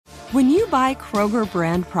When you buy Kroger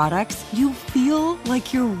brand products, you feel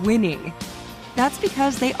like you're winning. That's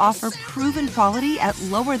because they offer proven quality at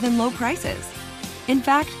lower than low prices. In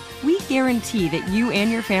fact, we guarantee that you and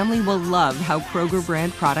your family will love how Kroger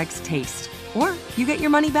brand products taste, or you get your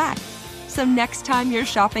money back. So next time you're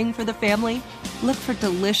shopping for the family, look for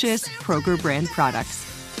delicious Kroger brand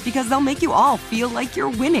products, because they'll make you all feel like you're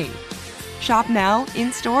winning. Shop now,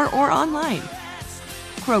 in-store, or online.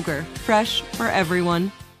 Kroger, fresh for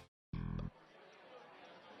everyone.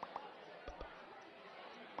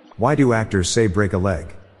 Why do actors say break a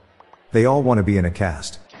leg? They all want to be in a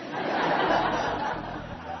cast.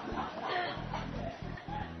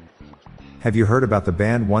 Have you heard about the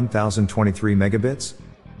band 1023 Megabits?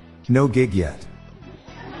 No gig yet.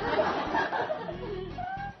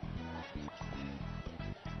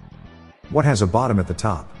 What has a bottom at the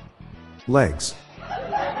top? Legs.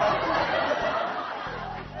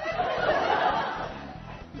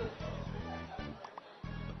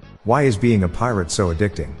 Why is being a pirate so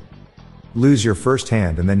addicting? Lose your first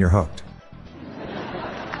hand and then you're hooked.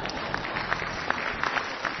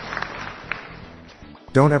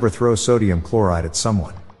 Don't ever throw sodium chloride at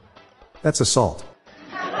someone. That's assault.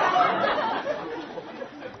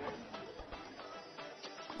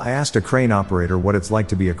 I asked a crane operator what it's like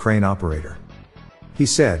to be a crane operator. He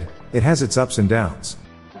said, it has its ups and downs.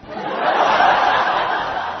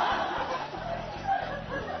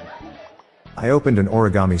 I opened an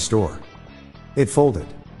origami store. It folded.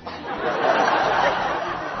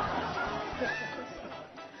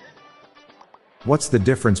 What's the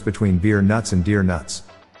difference between beer nuts and deer nuts?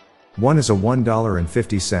 One is a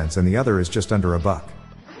 $1.50 and the other is just under $1.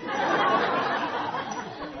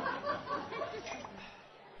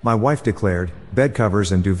 My wife declared, bed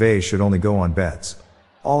covers and duvets should only go on beds.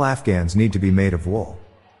 All Afghans need to be made of wool.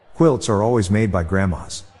 Quilts are always made by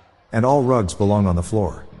grandmas. And all rugs belong on the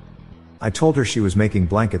floor. I told her she was making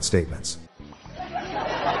blanket statements.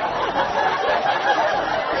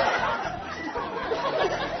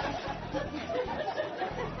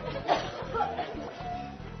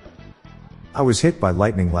 I was hit by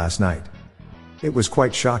lightning last night. It was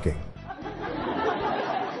quite shocking.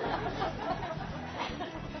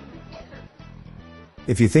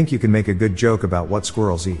 If you think you can make a good joke about what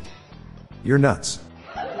squirrels eat, you're nuts.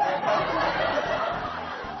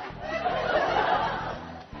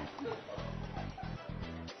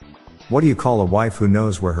 What do you call a wife who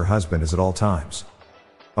knows where her husband is at all times?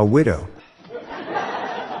 A widow.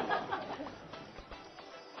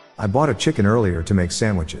 I bought a chicken earlier to make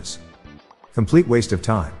sandwiches. Complete waste of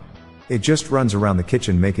time. It just runs around the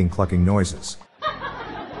kitchen making clucking noises.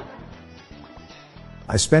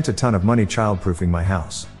 I spent a ton of money childproofing my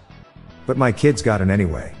house. But my kids got in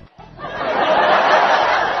anyway.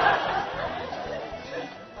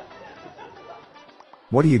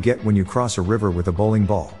 What do you get when you cross a river with a bowling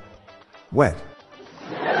ball? Wet.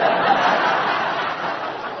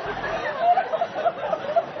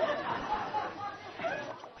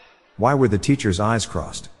 Why were the teacher's eyes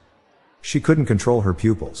crossed? She couldn't control her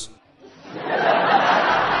pupils.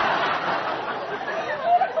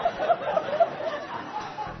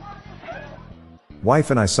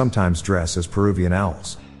 Wife and I sometimes dress as Peruvian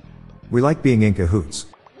owls. We like being in cahoots.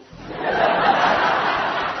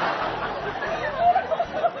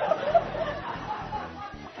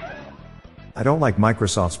 I don't like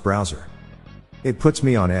Microsoft's browser. It puts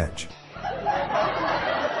me on edge.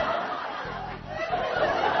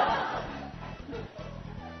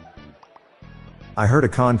 I heard a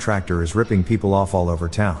contractor is ripping people off all over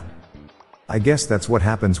town. I guess that's what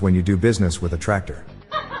happens when you do business with a tractor.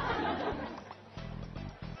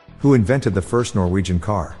 Who invented the first Norwegian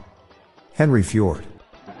car? Henry Fjord.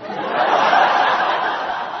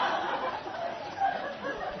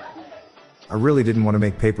 I really didn't want to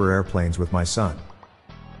make paper airplanes with my son.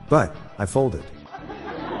 But, I folded.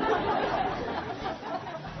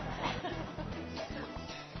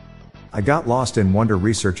 I got lost in wonder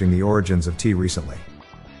researching the origins of tea recently.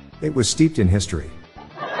 It was steeped in history.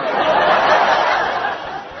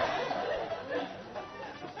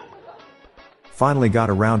 Finally got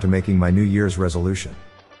around to making my New Year's resolution.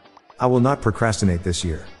 I will not procrastinate this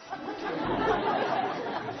year.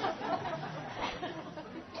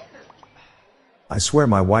 I swear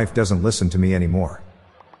my wife doesn't listen to me anymore.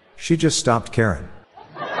 She just stopped caring.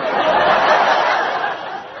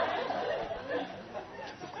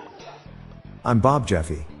 I'm Bob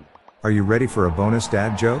Jeffy. Are you ready for a bonus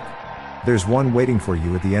dad joke? There's one waiting for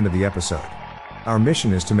you at the end of the episode. Our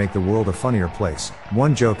mission is to make the world a funnier place,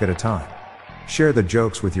 one joke at a time. Share the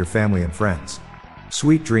jokes with your family and friends.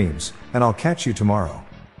 Sweet dreams, and I'll catch you tomorrow.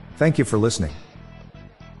 Thank you for listening.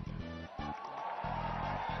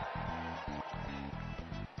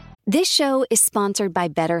 This show is sponsored by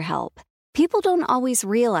BetterHelp. People don't always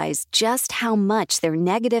realize just how much their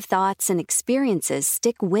negative thoughts and experiences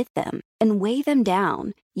stick with them and weigh them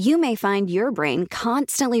down. You may find your brain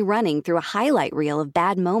constantly running through a highlight reel of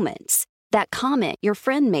bad moments. That comment your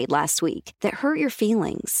friend made last week that hurt your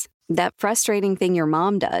feelings. That frustrating thing your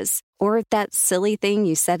mom does. Or that silly thing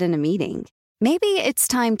you said in a meeting. Maybe it's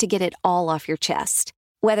time to get it all off your chest.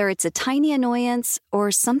 Whether it's a tiny annoyance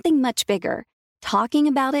or something much bigger, talking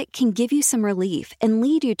about it can give you some relief and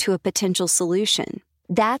lead you to a potential solution.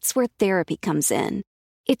 That's where therapy comes in.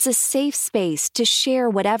 It's a safe space to share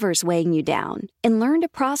whatever's weighing you down and learn to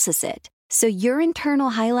process it so your internal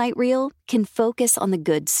highlight reel can focus on the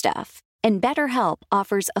good stuff. And BetterHelp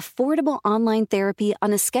offers affordable online therapy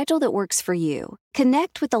on a schedule that works for you.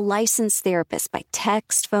 Connect with a licensed therapist by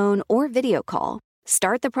text, phone, or video call.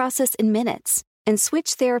 Start the process in minutes and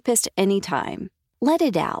switch therapist anytime. Let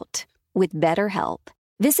it out with BetterHelp.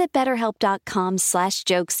 Visit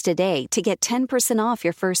BetterHelp.com/jokes today to get 10% off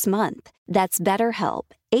your first month. That's BetterHelp,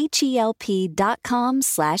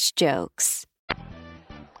 HELP.com/jokes.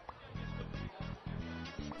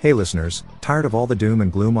 Hey listeners, tired of all the doom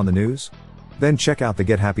and gloom on the news? Then check out the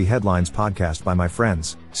Get Happy Headlines podcast by my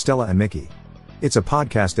friends, Stella and Mickey. It's a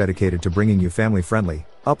podcast dedicated to bringing you family-friendly,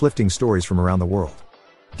 uplifting stories from around the world.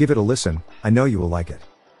 Give it a listen, I know you will like it.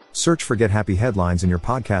 Search for Get Happy Headlines in your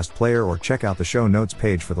podcast player or check out the show notes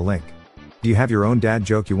page for the link. Do you have your own dad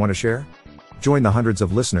joke you want to share? Join the hundreds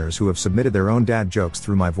of listeners who have submitted their own dad jokes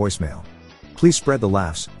through my voicemail. Please spread the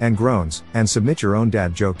laughs and groans and submit your own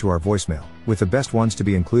dad joke to our voicemail, with the best ones to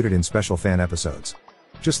be included in special fan episodes.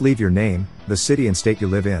 Just leave your name, the city and state you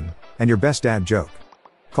live in, and your best dad joke.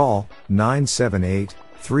 Call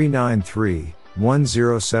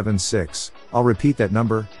 978-393-1076. I'll repeat that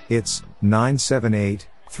number, it's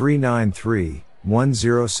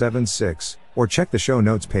 978-393-1076, or check the show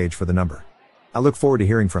notes page for the number. I look forward to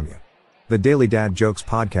hearing from you. The Daily Dad Jokes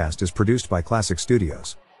podcast is produced by Classic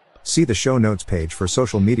Studios. See the show notes page for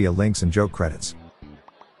social media links and joke credits.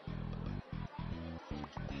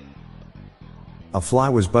 A fly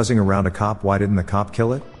was buzzing around a cop. Why didn't the cop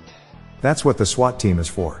kill it? That's what the SWAT team is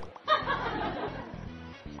for.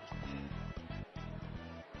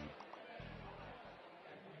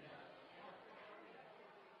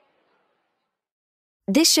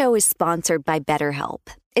 This show is sponsored by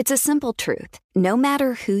BetterHelp. It's a simple truth. No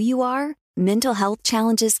matter who you are, mental health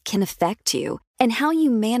challenges can affect you, and how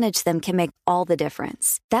you manage them can make all the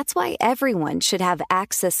difference. That's why everyone should have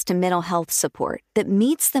access to mental health support that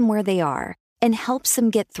meets them where they are and helps them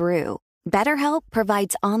get through. BetterHelp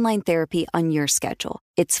provides online therapy on your schedule.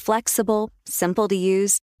 It's flexible, simple to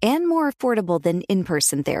use, and more affordable than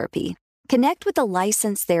in-person therapy. Connect with a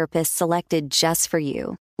licensed therapist selected just for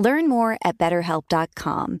you. Learn more at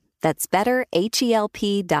BetterHelp.com. That's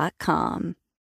BetterHelp.com.